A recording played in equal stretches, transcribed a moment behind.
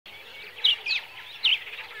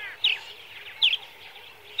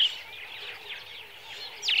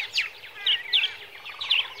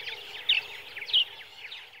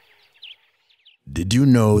Did you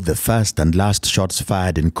know the first and last shots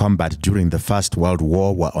fired in combat during the First World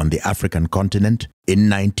War were on the African continent? In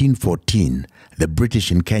 1914, the British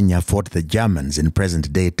in Kenya fought the Germans in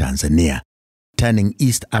present-day Tanzania, turning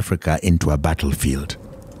East Africa into a battlefield.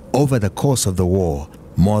 Over the course of the war,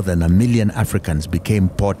 more than 1 million Africans became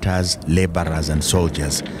porters, laborers, and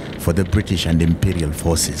soldiers for the British and imperial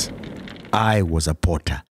forces. I was a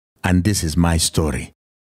porter, and this is my story.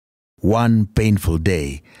 One painful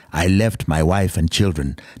day, I left my wife and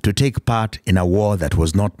children to take part in a war that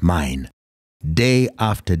was not mine. Day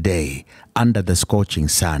after day, under the scorching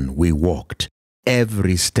sun, we walked.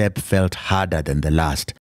 Every step felt harder than the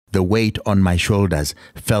last. The weight on my shoulders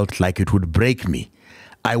felt like it would break me.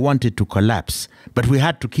 I wanted to collapse, but we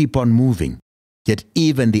had to keep on moving. Yet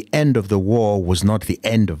even the end of the war was not the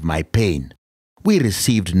end of my pain. We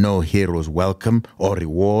received no hero's welcome or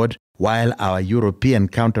reward, while our European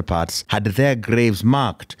counterparts had their graves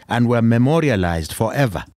marked and were memorialized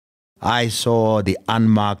forever. I saw the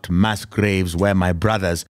unmarked mass graves where my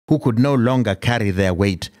brothers, who could no longer carry their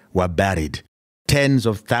weight, were buried. Tens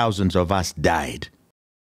of thousands of us died.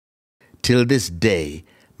 Till this day,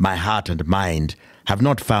 my heart and mind have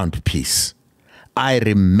not found peace. I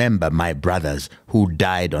remember my brothers who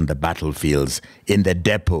died on the battlefields, in the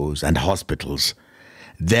depots and hospitals.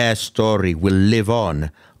 Their story will live on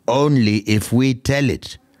only if we tell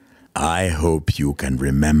it. I hope you can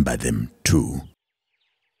remember them too.